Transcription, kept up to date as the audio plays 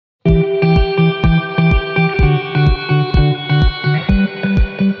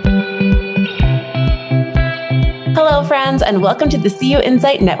and welcome to the CU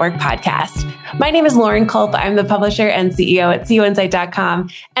Insight Network podcast. My name is Lauren Culp. I'm the publisher and CEO at cuinsight.com,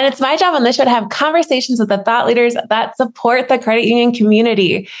 and it's my job on this show to have conversations with the thought leaders that support the credit union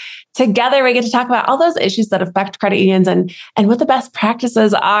community. Together, we get to talk about all those issues that affect credit unions and what the best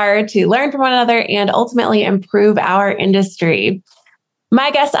practices are to learn from one another and ultimately improve our industry.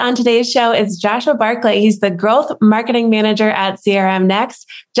 My guest on today's show is Joshua Barclay. He's the Growth Marketing Manager at CRMNEXT.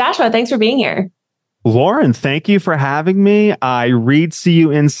 Joshua, thanks for being here. Lauren, thank you for having me. I read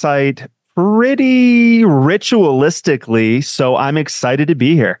CU Insight pretty ritualistically, so I'm excited to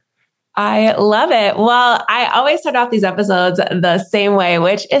be here. I love it. Well, I always start off these episodes the same way,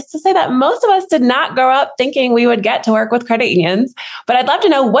 which is to say that most of us did not grow up thinking we would get to work with credit unions. But I'd love to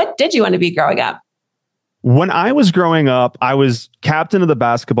know, what did you want to be growing up? When I was growing up, I was captain of the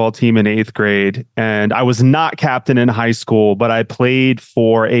basketball team in 8th grade, and I was not captain in high school, but I played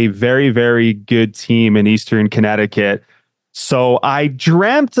for a very, very good team in Eastern Connecticut. So I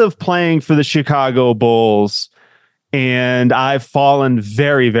dreamt of playing for the Chicago Bulls, and I've fallen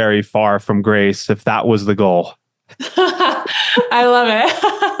very, very far from grace, if that was the goal. I love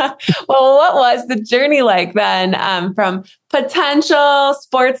it. Well, what was the journey like then, from potential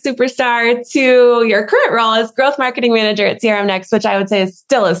sports superstar to your current role as growth marketing manager at CRMNEXT, which I would say is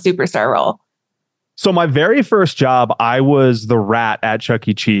still a superstar role? So my very first job, I was the rat at Chuck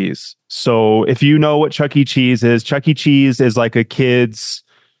E. Cheese. So if you know what Chuck E. Cheese is like a kid's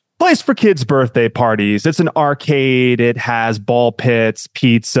place for kids' birthday parties. It's an arcade. It has ball pits,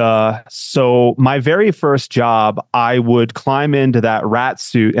 pizza. So my very first job, I would climb into that rat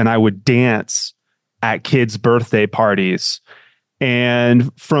suit and I would dance at kids' birthday parties.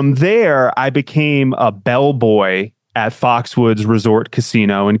 And from there, I became a bellboy at Foxwoods Resort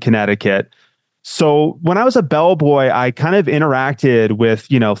Casino in Connecticut. So when I was a bellboy, I kind of interacted with,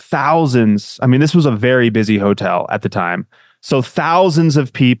 thousands. I mean, this was a very busy hotel at the time. So thousands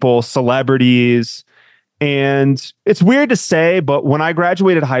of people, celebrities. And it's weird to say, but when I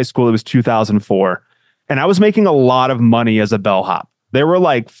graduated high school, it was 2004. And I was making a lot of money as a bellhop. There were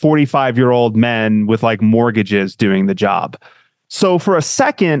like 45-year-old men with like mortgages doing the job. So for a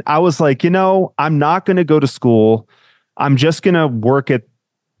second, I was like, I'm not going to go to school. I'm just going to work at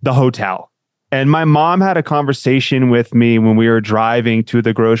the hotel. And my mom had a conversation with me when we were driving to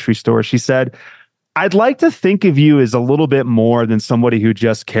the grocery store. She said, I'd like to think of you as a little bit more than somebody who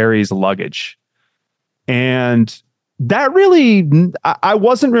just carries luggage. And that really, I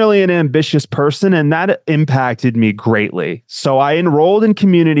wasn't really an ambitious person, and that impacted me greatly. So I enrolled in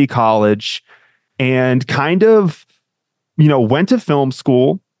community college and kind of, went to film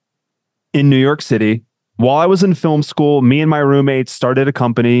school in New York City. While I was in film school, me and my roommates started a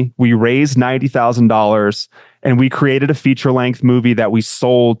company. We raised $90,000 and we created a feature-length movie that we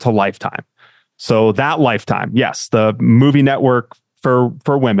sold to Lifetime. So that Lifetime, yes, the movie network for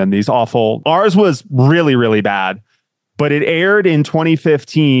women, these awful. Ours was really, really bad, but it aired in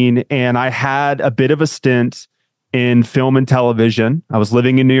 2015, and I had a bit of a stint in film and television. I was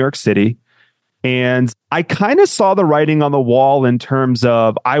living in New York City, and I kind of saw the writing on the wall in terms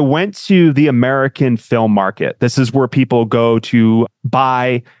of I went to the American film market. This is where people go to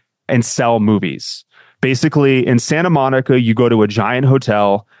buy and sell movies. Basically, in Santa Monica, you go to a giant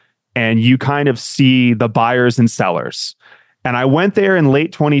hotel, and you kind of see the buyers and sellers. And I went there in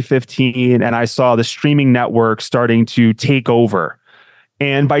late 2015 and I saw the streaming network starting to take over.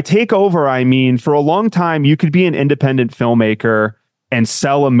 And by take over, I mean, for a long time, you could be an independent filmmaker and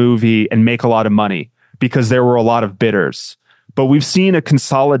sell a movie and make a lot of money because there were a lot of bidders. But we've seen a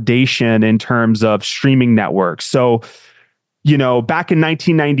consolidation in terms of streaming networks. So, back in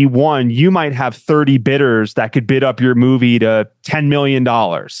 1991, you might have 30 bidders that could bid up your movie to $10 million.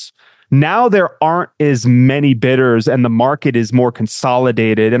 Now there aren't as many bidders and the market is more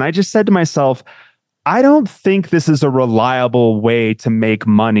consolidated. And I just said to myself, I don't think this is a reliable way to make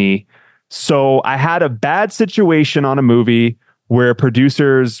money. So I had a bad situation on a movie where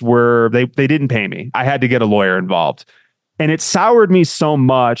producers they didn't pay me. I had to get a lawyer involved. And it soured me so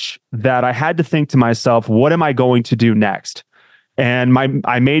much that I had to think to myself, what am I going to do next? And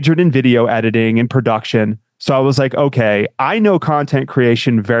I majored in video editing and production. So I was like, okay, I know content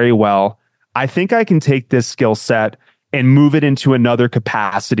creation very well. I think I can take this skill set and move it into another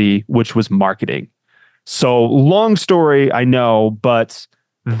capacity, which was marketing. So long story, I know, but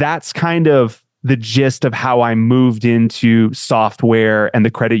that's kind of the gist of how I moved into software and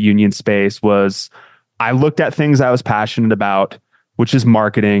the credit union space. Was I looked at things I was passionate about, which is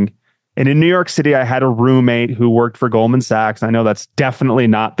marketing. And in New York City, I had a roommate who worked for Goldman Sachs. I know that's definitely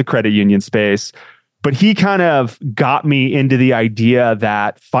not the credit union space, but he kind of got me into the idea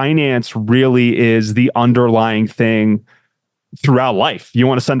that finance really is the underlying thing throughout life. You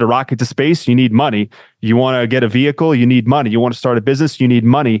want to send a rocket to space, you need money. You want to get a vehicle, you need money. You want to start a business, you need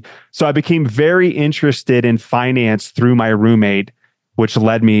money. So I became very interested in finance through my roommate, which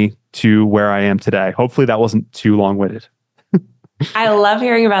led me to where I am today. Hopefully that wasn't too long-winded. I love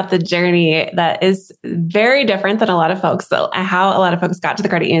hearing about the journey that is very different than a lot of folks, how a lot of folks got to the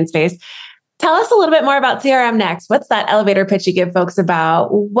credit union space. Tell us a little bit more about CRMNEXT. What's that elevator pitch you give folks about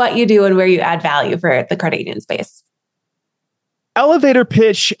what you do and where you add value for the credit union space? Elevator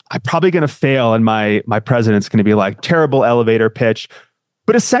pitch, I'm probably going to fail, and my president's going to be like, terrible elevator pitch.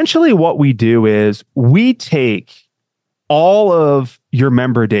 But essentially what we do is we take all of your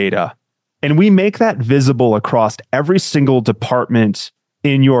member data and we make that visible across every single department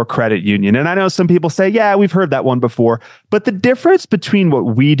in your credit union. And I know some people say, yeah, we've heard that one before. But the difference between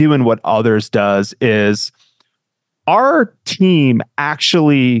what we do and what others does is our team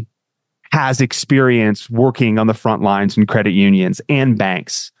actually has experience working on the front lines in credit unions and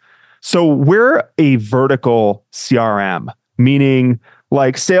banks. So we're a vertical CRM, meaning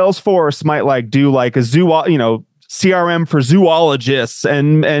like Salesforce might like do like a CRM for zoologists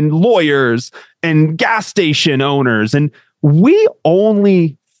and lawyers and gas station owners. And we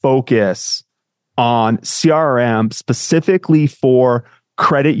only focus on CRM specifically for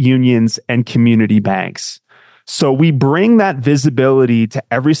credit unions and community banks. So we bring that visibility to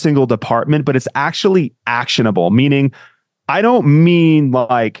every single department, but it's actually actionable, meaning I don't mean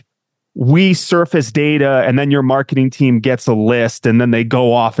like we surface data and then your marketing team gets a list and then they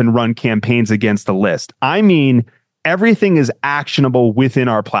go off and run campaigns against the list. I mean, everything is actionable within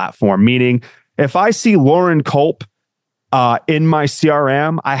our platform, meaning if I see Lauren Culp in my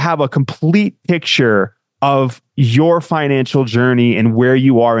CRM, I have a complete picture of your financial journey and where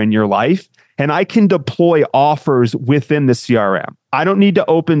you are in your life. And I can deploy offers within the CRM. I don't need to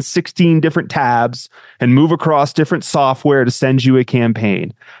open 16 different tabs and move across different software to send you a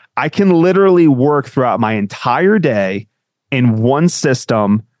campaign. I can literally work throughout my entire day in one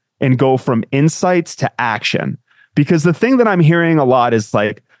system and go from insights to action. Because the thing that I'm hearing a lot is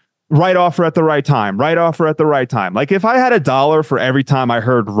like, right offer at the right time, right offer at the right time. Like if I had $1 for every time I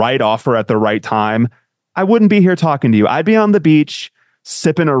heard right offer at the right time, I wouldn't be here talking to you. I'd be on the beach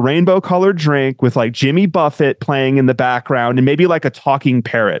sipping a rainbow colored drink with like Jimmy Buffett playing in the background and maybe like a talking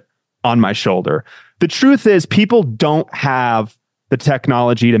parrot on my shoulder. The truth is people don't have the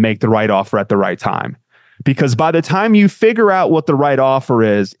technology to make the right offer at the right time, because by the time you figure out what the right offer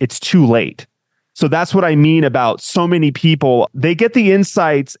is, it's too late. So that's what I mean about so many people. They get the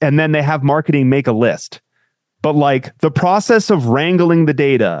insights and then they have marketing make a list. But like the process of wrangling the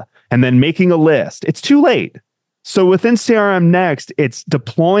data and then making a list, it's too late. So within CRMNEXT, it's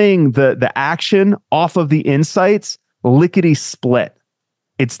deploying the action off of the insights, lickety split.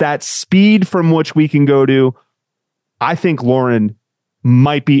 It's that speed from which we can go to, I think Lauren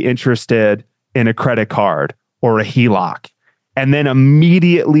might be interested in a credit card or a HELOC. And then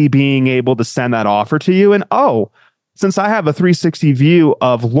immediately being able to send that offer to you. And since I have a 360 view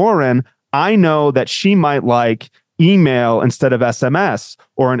of Lauren, I know that she might like email instead of SMS,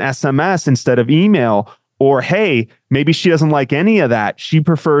 or an SMS instead of email. Or, hey, maybe she doesn't like any of that. She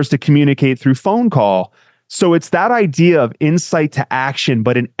prefers to communicate through phone call. So it's that idea of insight to action,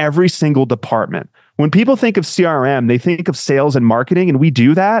 but in every single department. When people think of CRM, they think of sales and marketing, and we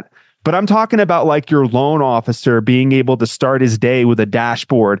do that. But I'm talking about like your loan officer being able to start his day with a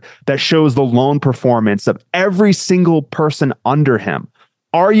dashboard that shows the loan performance of every single person under him.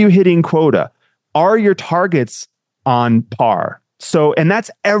 Are you hitting quota? Are your targets on par? So, and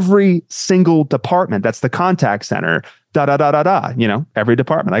that's every single department. That's the contact center, every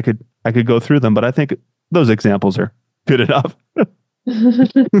department. I could go through them, but I think those examples are good enough.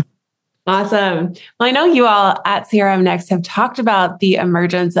 Awesome. Well, I know you all at CRMNEXT have talked about the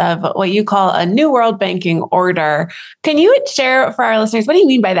emergence of what you call a new world banking order. Can you share for our listeners, what do you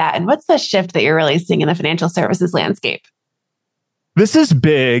mean by that? And what's the shift that you're really seeing in the financial services landscape? This is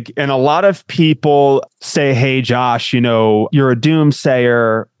big. And a lot of people say, hey, Josh, you're a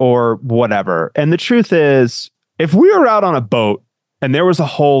doomsayer or whatever. And the truth is, if we were out on a boat and there was a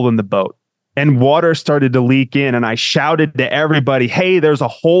hole in the boat and water started to leak in and I shouted to everybody, hey, there's a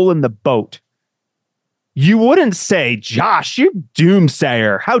hole in the boat, you wouldn't say, Josh, you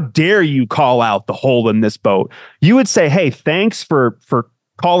doomsayer. How dare you call out the hole in this boat? You would say, hey, thanks for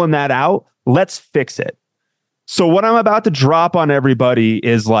calling that out. Let's fix it. So what I'm about to drop on everybody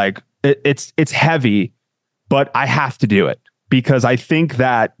is like, it's heavy, but I have to do it because I think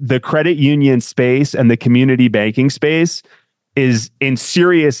that the credit union space and the community banking space is in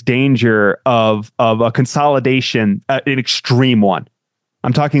serious danger of a consolidation, an extreme one.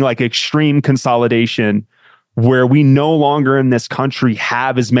 I'm talking like extreme consolidation where we no longer in this country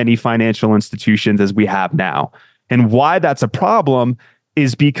have as many financial institutions as we have now. And why that's a problem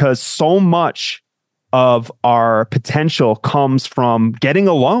is because so much of our potential comes from getting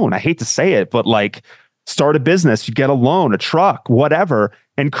a loan. I hate to say it, but like start a business, you get a loan, a truck, whatever.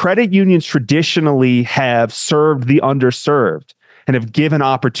 And credit unions traditionally have served the underserved and have given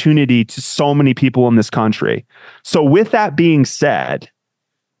opportunity to so many people in this country. So with that being said,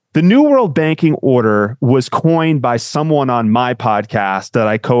 the New World Banking Order was coined by someone on my podcast that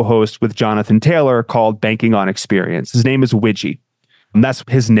I co-host with Jonathan Taylor called Banking on Experience. His name is Widgie, and that's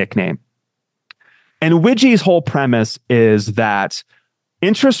his nickname. And Widgie's whole premise is that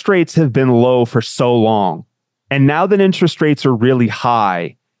interest rates have been low for so long. And now that interest rates are really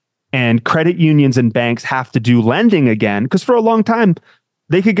high and credit unions and banks have to do lending again, because for a long time,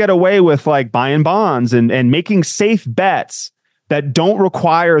 they could get away with like buying bonds and making safe bets that don't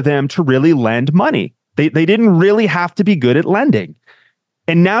require them to really lend money. They didn't really have to be good at lending.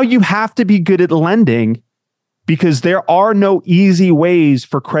 And now you have to be good at lending because there are no easy ways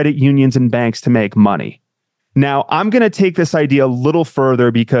for credit unions and banks to make money. Now, I'm going to take this idea a little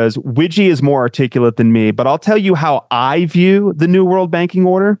further because Widgie is more articulate than me, but I'll tell you how I view the New World Banking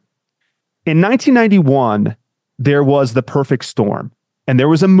Order. In 1991, there was the perfect storm, and there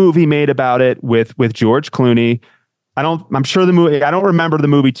was a movie made about it with George Clooney. I don't remember the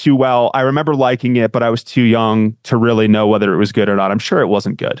movie too well. I remember liking it, but I was too young to really know whether it was good or not. I'm sure it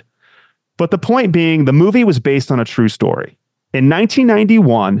wasn't good. But the point being, the movie was based on a true story. In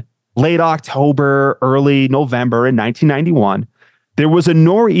 1991, late October, early November in 1991, there was a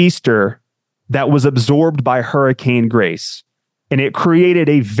nor'easter that was absorbed by Hurricane Grace, and it created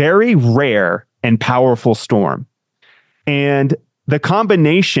a very rare and powerful storm. And the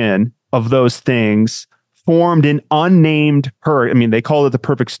combination of those things formed an unnamed hurricane. I mean, they call it the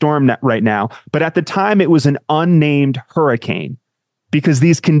perfect storm right now, but at the time it was an unnamed hurricane because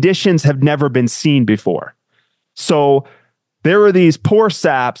these conditions have never been seen before. So there were these poor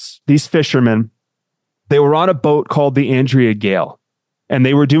saps, these fishermen. They were on a boat called the Andrea Gale, and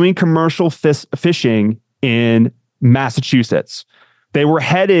they were doing commercial fishing in Massachusetts. They were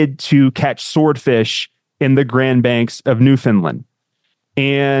headed to catch swordfish in the Grand Banks of Newfoundland.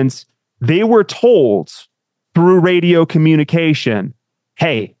 And they were told through radio communication,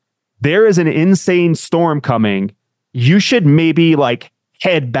 hey, there is an insane storm coming. You should maybe like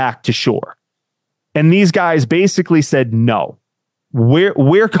head back to shore. And these guys basically said, no,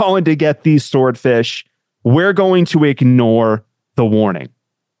 we're going to get these swordfish. We're going to ignore the warning.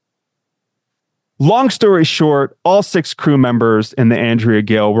 Long story short, all 6 crew members in the Andrea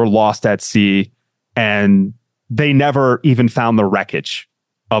Gale were lost at sea, and they never even found the wreckage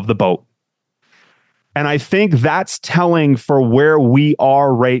of the boat. And I think that's telling for where we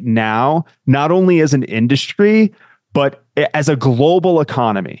are right now, not only as an industry, but as a global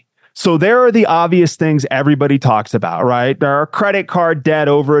economy. So there are the obvious things everybody talks about, right? There are credit card debt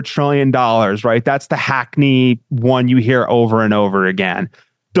over $1 trillion, right? That's the Hackney one you hear over and over again.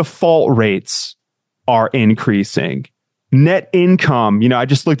 Default rates are increasing. Net income, I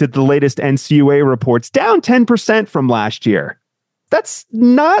just looked at the latest NCUA reports, down 10% from last year. That's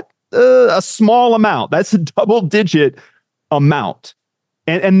not a small amount. That's a double-digit amount.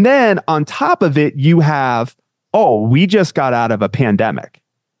 And then on top of it, you have, we just got out of a pandemic.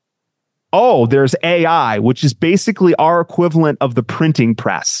 There's AI, which is basically our equivalent of the printing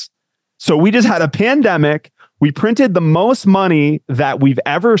press. So we just had a pandemic. We printed the most money that we've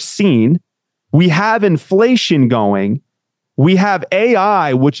ever seen. We have inflation going. We have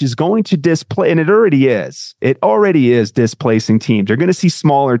AI, which is going to displace, and it already is displacing teams. You're going to see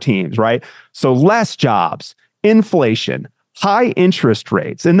smaller teams, right? So less jobs, inflation, high interest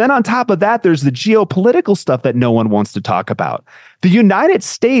rates. And then on top of that, there's the geopolitical stuff that no one wants to talk about. The United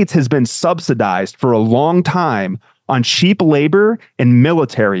States has been subsidized for a long time on cheap labor and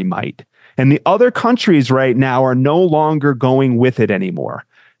military might. And the other countries right now are no longer going with it anymore.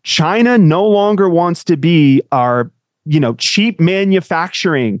 China no longer wants to be our cheap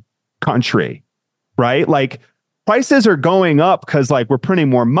manufacturing country, right? Like prices are going up because like we're printing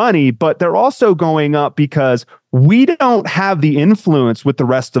more money, but they're also going up because we don't have the influence with the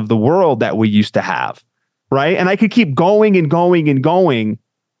rest of the world that we used to have, right? And I could keep going and going and going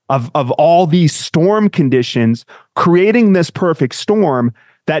of all these storm conditions, creating this perfect storm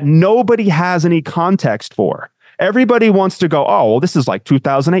that nobody has any context for. Everybody wants to go, this is like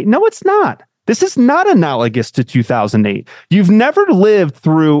 2008. No, it's not. This is not analogous to 2008. You've never lived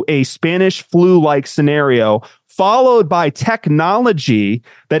through a Spanish flu-like scenario followed by technology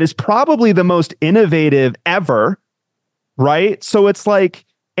that is probably the most innovative ever, right? So it's like,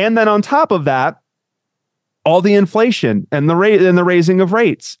 and then on top of that, all the inflation and the rate and the raising of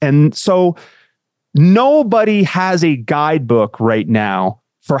rates. And so nobody has a guidebook right now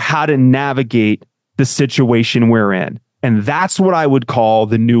for how to navigate the situation we're in. And that's what I would call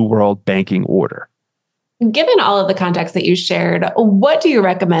the new world banking order. Given all of the context that you shared, what do you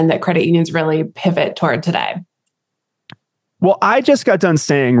recommend that credit unions really pivot toward today? Well, I just got done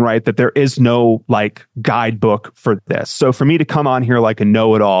saying, right, that there is no like guidebook for this. So for me to come on here like a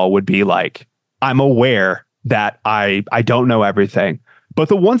know-it-all would be like, I'm aware that I don't know everything. But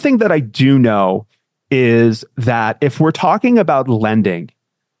the one thing that I do know is that if we're talking about lending,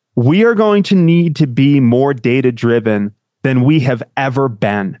 we are going to need to be more data-driven than we have ever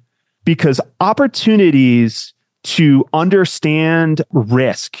been, because opportunities to understand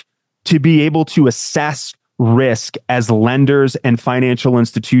risk, to be able to assess risk as lenders and financial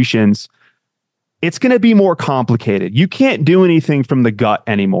institutions, it's going to be more complicated. You can't do anything from the gut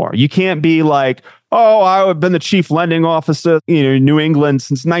anymore. You can't be like, oh, I've been the chief lending officer, in New England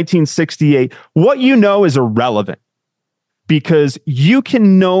since 1968. What you know is irrelevant because you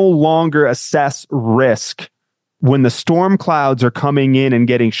can no longer assess risk when the storm clouds are coming in and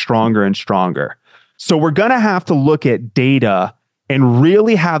getting stronger and stronger. So we're going to have to look at data and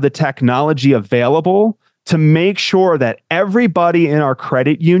really have the technology available to make sure that everybody in our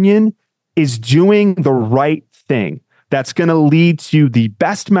credit union is doing the right thing that's going to lead to the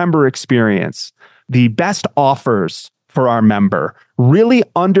best member experience, the best offers for our member, really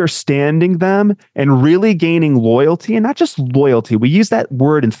understanding them and really gaining loyalty. And not just loyalty, we use that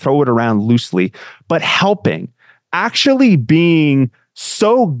word and throw it around loosely, but helping, actually being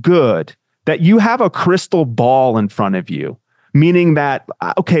so good that you have a crystal ball in front of you, meaning that,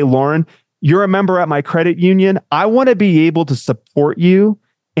 okay, Lauren, you're a member at my credit union. I want to be able to support you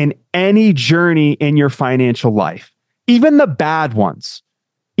in any journey in your financial life, even the bad ones.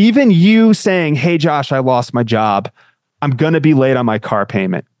 Even you saying, hey, Josh, I lost my job. I'm going to be late on my car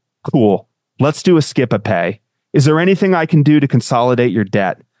payment. Cool. Let's do a skip a pay. Is there anything I can do to consolidate your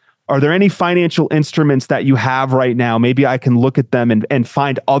debt? Are there any financial instruments that you have right now? Maybe I can look at them and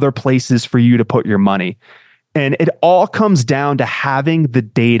find other places for you to put your money. And it all comes down to having the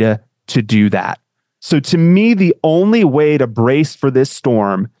data to do that. So to me, the only way to brace for this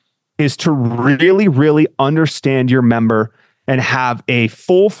storm is to really, really understand your member and have a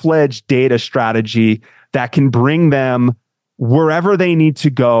full-fledged data strategy that can bring them wherever they need to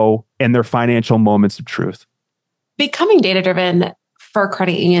go in their financial moments of truth. Becoming data-driven for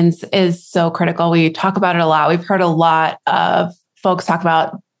credit unions is so critical. We talk about it a lot. We've heard a lot of folks talk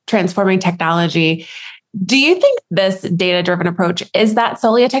about transforming technology. Do you think this data-driven approach, is that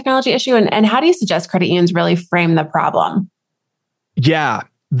solely a technology issue? And how do you suggest credit unions really frame the problem? Yeah,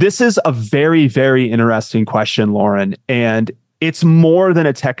 this is a very, very interesting question, Lauren. And it's more than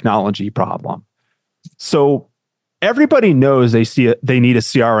a technology problem. So everybody knows they need a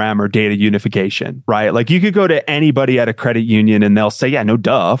CRM or data unification, right? Like you could go to anybody at a credit union and they'll say, yeah, no,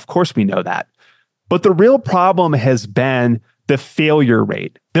 duh, of course we know that. But the real problem has been the failure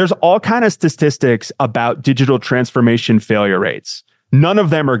rate. There's all kind of statistics about digital transformation failure rates. None of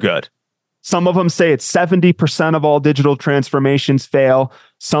them are good. Some of them say it's 70% of all digital transformations fail.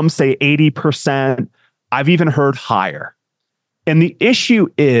 Some say 80%. I've even heard higher. And the issue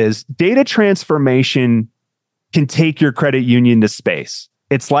is data transformation can take your credit union to space.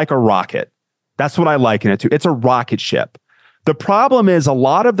 It's like a rocket. That's what I liken it to. It's a rocket ship. The problem is a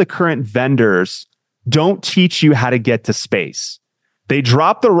lot of the current vendors don't teach you how to get to space. They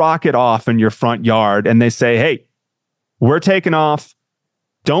drop the rocket off in your front yard and they say, hey, we're taking off.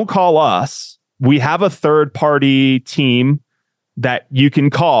 Don't call us. We have a third-party team that you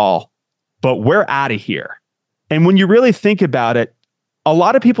can call, but we're out of here. And when you really think about it, a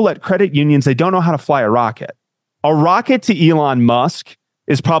lot of people at credit unions, they don't know how to fly a rocket. A rocket to Elon Musk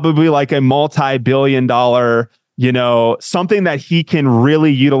is probably like a multi-billion dollar, something that he can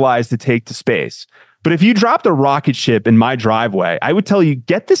really utilize to take to space. But if you dropped a rocket ship in my driveway, I would tell you,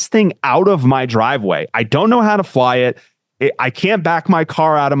 get this thing out of my driveway. I don't know how to fly it. I can't back my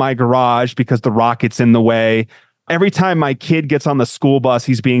car out of my garage because the rocket's in the way. Every time my kid gets on the school bus,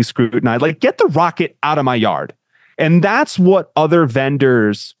 he's being scrutinized. Like, get the rocket out of my yard. And that's what other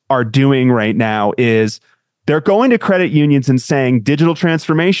vendors are doing right now is they're going to credit unions and saying, digital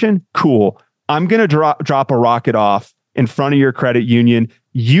transformation, cool. I'm going to drop a rocket off in front of your credit union.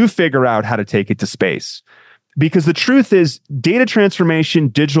 You figure out how to take it to space. Because the truth is, data transformation,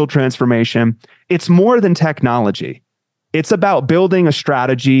 digital transformation, it's more than technology. It's about building a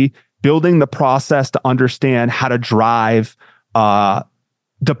strategy, building the process to understand how to drive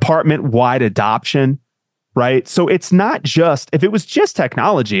department-wide adoption, right? So it's not just, if it was just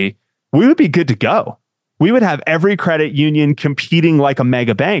technology, we would be good to go. we would have every credit union competing like a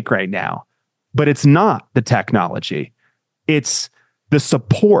mega bank right now. But it's not the technology. It's the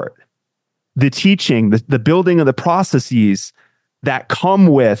support, the teaching, the building of the processes that come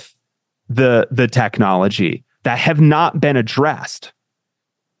with the technology that have not been addressed.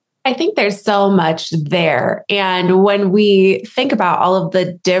 I think there's so much there. And when we think about all of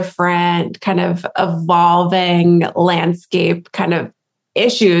the different kind of evolving landscape kind of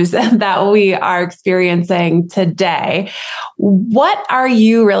issues that we are experiencing today, what are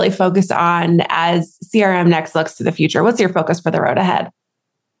you really focused on as CRMNEXT looks to the future? What's your focus for the road ahead?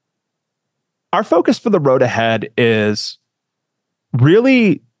 Our focus for the road ahead is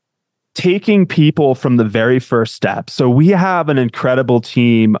really taking people from the very first step. So we have an incredible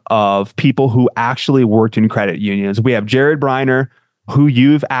team of people who actually worked in credit unions. We have Jared Briner, who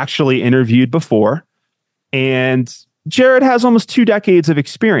you've actually interviewed before. And Jared has almost 2 decades of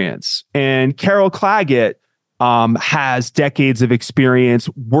experience. And Carol Claggett has decades of experience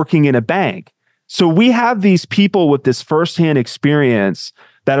working in a bank. So we have these people with this firsthand experience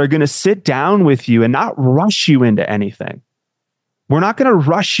that are going to sit down with you and not rush you into anything. We're not going to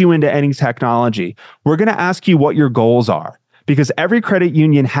rush you into any technology. We're going to ask you what your goals are, because every credit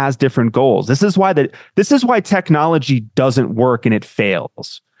union has different goals. This is why technology doesn't work and it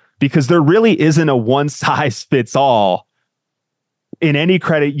fails, because there really isn't a one size fits all in any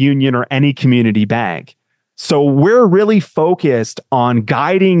credit union or any community bank. So we're really focused on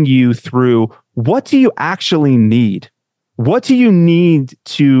guiding you through, what do you actually need? What do you need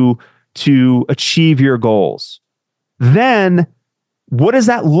to achieve your goals? Then, what does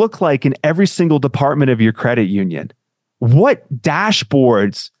that look like in every single department of your credit union? What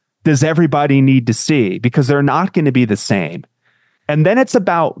dashboards does everybody need to see? Because they're not going to be the same. And then it's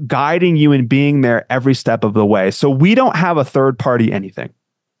about guiding you and being there every step of the way. So we don't have a third party anything.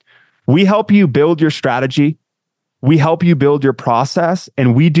 We help you build your strategy. We help you build your process,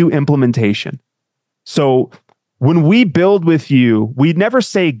 and we do implementation. So when we build with you, we never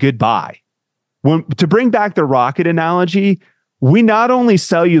say goodbye. To bring back the rocket analogy, we not only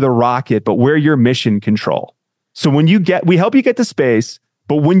sell you the rocket, but we're your mission control. So we help you get to space,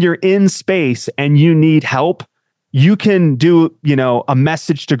 but when you're in space and you need help, you can do, a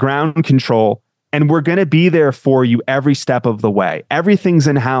message to ground control, and we're going to be there for you every step of the way. Everything's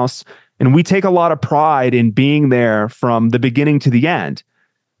in-house, and we take a lot of pride in being there from the beginning to the end,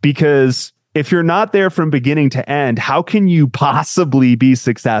 because if you're not there from beginning to end, how can you possibly be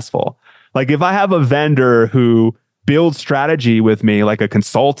successful? Like, if I have a vendor who build strategy with me like a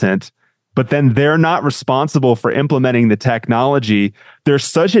consultant, but then they're not responsible for implementing the technology, there's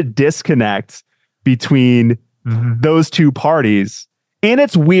such a disconnect between those two parties. And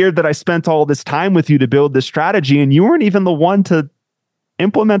it's weird that I spent all this time with you to build this strategy and you weren't even the one to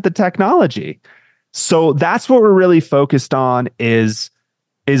implement the technology. So that's what we're really focused on, is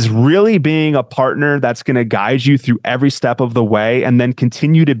really being a partner that's going to guide you through every step of the way, and then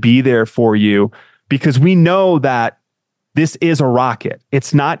continue to be there for you, because we know that this is a rocket.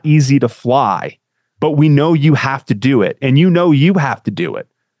 It's not easy to fly, but we know you have to do it, and you have to do it.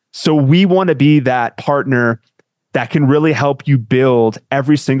 So we want to be that partner that can really help you build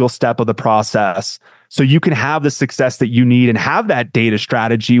every single step of the process, so you can have the success that you need and have that data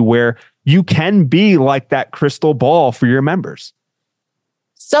strategy where you can be like that crystal ball for your members.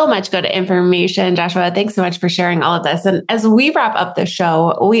 So much good information, Joshua. Thanks so much for sharing all of this. And as we wrap up the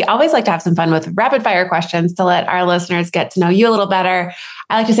show, we always like to have some fun with rapid fire questions to let our listeners get to know you a little better.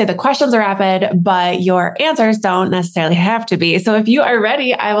 I like to say the questions are rapid, but your answers don't necessarily have to be. So if you are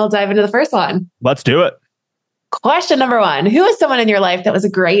ready, I will dive into the first one. Let's do it. Question number 1. Who is someone in your life that was a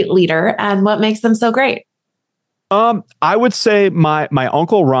great leader, and what makes them so great? I would say my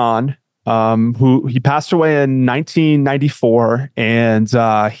Uncle Ron, who he passed away in 1994,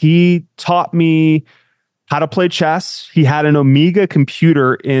 and he taught me how to play chess. He had an Amiga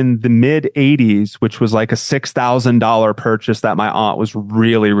computer in the mid 80s, which was like a $6,000 purchase that my aunt was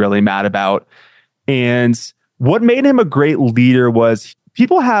really, really mad about. And what made him a great leader was,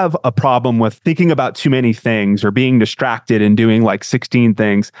 people have a problem with thinking about too many things or being distracted and doing like 16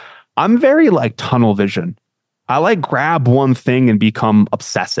 things. I'm very like tunnel vision. I like grab one thing and become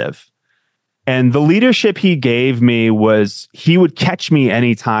obsessive. And the leadership he gave me was, he would catch me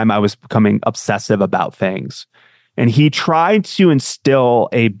anytime I was becoming obsessive about things. And he tried to instill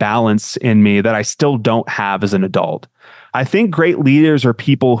a balance in me that I still don't have as an adult. I think great leaders are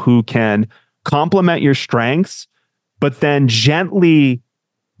people who can complement your strengths, but then gently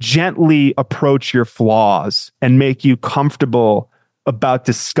approach your flaws and make you comfortable about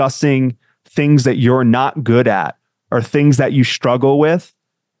discussing things that you're not good at or things that you struggle with,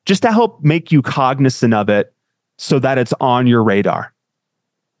 just to help make you cognizant of it so that it's on your radar.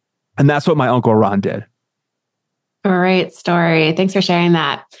 And that's what my Uncle Ron did. Great story. Thanks for sharing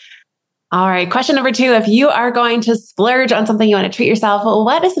that. All right. Question number 2. If you are going to splurge on something you want to treat yourself,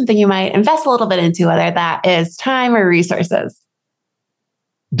 what is something you might invest a little bit into, whether that is time or resources?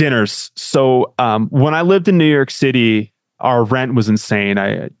 Dinners. So when I lived in New York City, our rent was insane.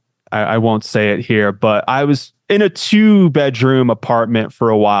 I won't say it here, but I was in a 2-bedroom apartment for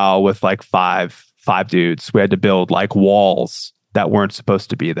a while with like five dudes. We had to build like walls that weren't supposed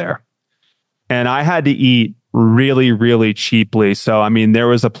to be there. And I had to eat really, really cheaply. So, I mean, there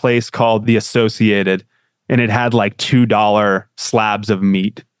was a place called The Associated, and it had like $2 slabs of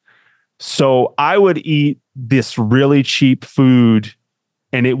meat. So I would eat this really cheap food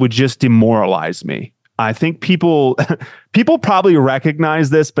and it would just demoralize me. I think people probably recognize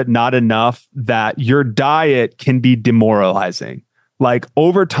this, but not enough, that your diet can be demoralizing. Like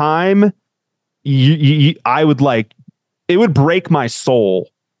over time, I would like, it would break my soul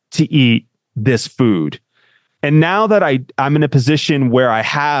to eat this food. And now that I'm in a position where I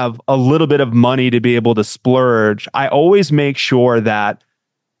have a little bit of money to be able to splurge, I always make sure that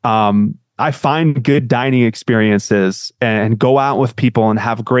I find good dining experiences and go out with people and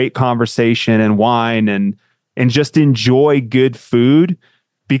have great conversation and wine and just enjoy good food,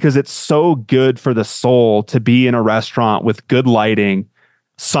 because it's so good for the soul to be in a restaurant with good lighting.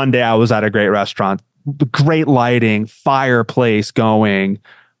 Sunday, I was at a great restaurant, great lighting, fireplace going,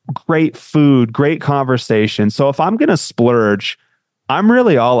 great food, great conversation. So if I'm going to splurge, I'm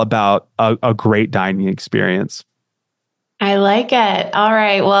really all about a great dining experience. I like it. All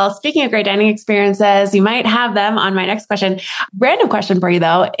right. Well, speaking of great dining experiences, you might have them on my next question. Random question for you,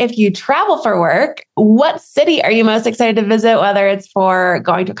 though. If you travel for work, what city are you most excited to visit, whether it's for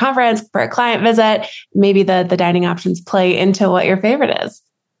going to a conference, for a client visit? Maybe the dining options play into what your favorite is.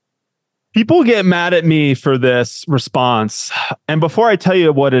 People get mad at me for this response. And before I tell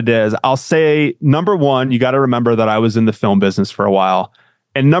you what it is, I'll say, number one, you got to remember that I was in the film business for a while.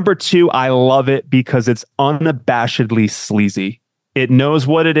 And number 2, I love it because it's unabashedly sleazy. It knows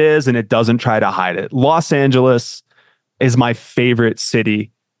what it is and it doesn't try to hide it. Los Angeles is my favorite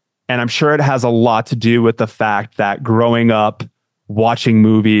city. And I'm sure it has a lot to do with the fact that growing up, watching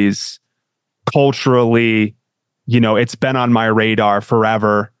movies, culturally, it's been on my radar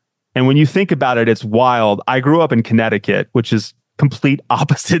forever. And when you think about it, it's wild. I grew up in Connecticut, which is complete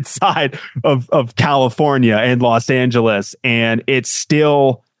opposite side of California and Los Angeles. And it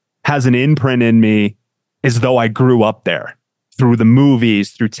still has an imprint in me as though I grew up there through the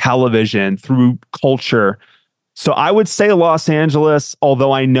movies, through television, through culture. So I would say Los Angeles,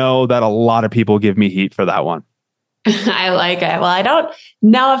 although I know that a lot of people give me heat for that one. I like it. Well, I don't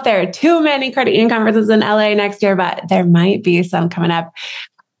know if there are too many credit union conferences in LA next year, but there might be some coming up.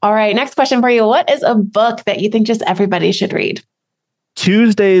 All right. Next question for you. What is a book that you think just everybody should read?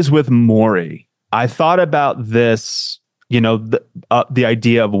 Tuesdays with Morrie. I thought about this, the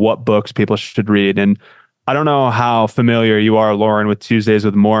idea of what books people should read. And I don't know how familiar you are, Lauren, with Tuesdays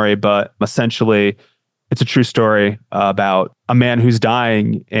with Morrie, but essentially it's a true story about a man who's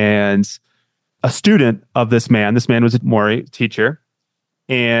dying and a student of this man. This man was a Morrie teacher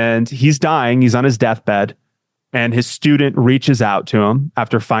and he's dying. He's on his deathbed and his student reaches out to him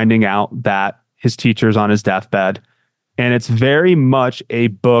after finding out that his teacher's on his deathbed. And it's very much a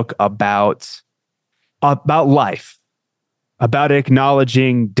book about life, about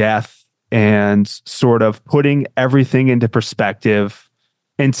acknowledging death and sort of putting everything into perspective.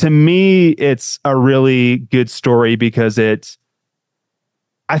 And to me, it's a really good story because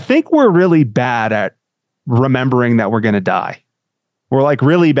I think we're really bad at remembering that we're going to die. We're like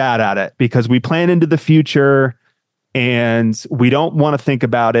really bad at it because we plan into the future and we don't want to think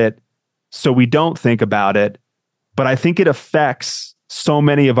about it. So we don't think about it. But I think it affects so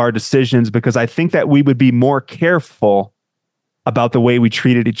many of our decisions because I think that we would be more careful about the way we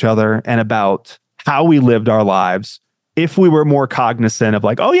treated each other and about how we lived our lives if we were more cognizant of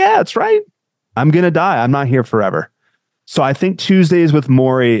like, oh yeah, that's right. I'm going to die. I'm not here forever. So I think Tuesdays with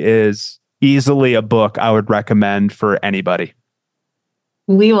Morrie is easily a book I would recommend for anybody.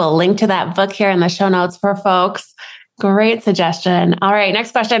 We will link to that book here in the show notes for folks. Great suggestion. All right,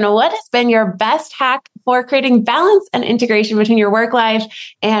 next question. What has been your best hack for creating balance and integration between your work life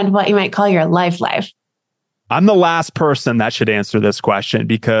and what you might call your life? I'm the last person that should answer this question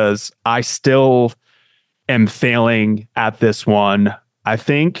because I still am failing at this one. I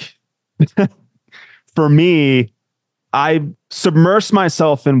think for me, I submerge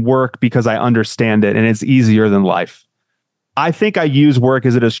myself in work because I understand it and it's easier than life. I think I use work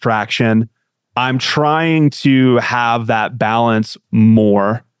as a distraction. I'm trying to have that balance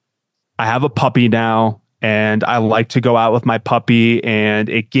more. I have a puppy now, and I like to go out with my puppy, and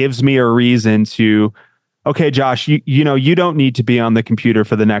it gives me a reason to, okay, Josh, you know, you don't need to be on the computer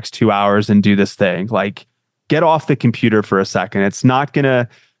for the next 2 hours and do this thing. Like, get off the computer for a second. It's not gonna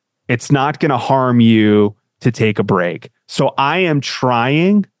harm you to take a break. So I am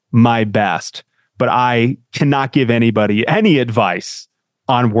trying my best, but I cannot give anybody any advice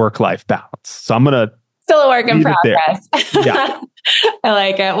on work-life balance. So I'm going to still a work in progress. Yeah. I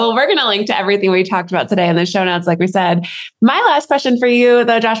like it. Well, we're going to link to everything we talked about today in the show notes, like we said. My last question for you,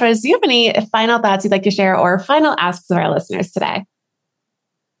 though, Joshua, is do you have any final thoughts you'd like to share or final asks of our listeners today?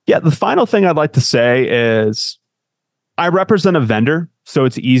 Yeah, the final thing I'd like to say is I represent a vendor, so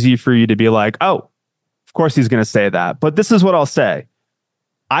it's easy for you to be like, oh, of course he's going to say that. But this is what I'll say.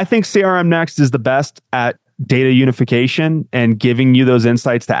 I think CRMNEXT is the best at data unification and giving you those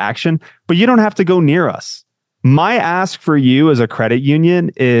insights to action, but you don't have to go near us. My ask for you as a credit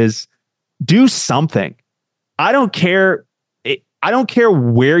union is do something. I don't care. I don't care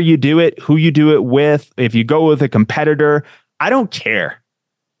where you do it, who you do it with, if you go with a competitor. I don't care.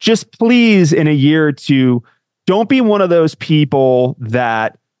 Just please, in a year or two, don't be one of those people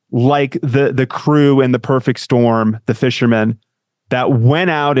that, like the crew in The Perfect Storm, the fishermen that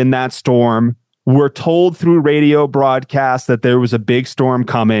went out in that storm, were told through radio broadcasts that there was a big storm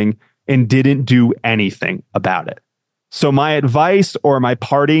coming and didn't do anything about it. So my advice or my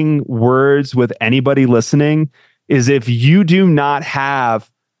parting words with anybody listening is if you do not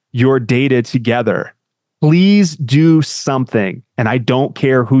have your data together, please do something. And I don't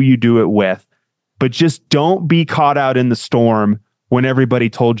care who you do it with, but just don't be caught out in the storm when everybody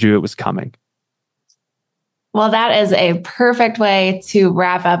told you it was coming. Well, that is a perfect way to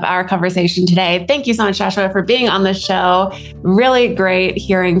wrap up our conversation today. Thank you so much, Joshua, for being on the show. Really great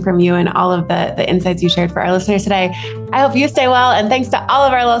hearing from you and all of the insights you shared for our listeners today. I hope you stay well. And thanks to all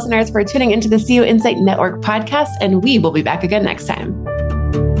of our listeners for tuning into the CU Insight Network podcast. And we will be back again next time.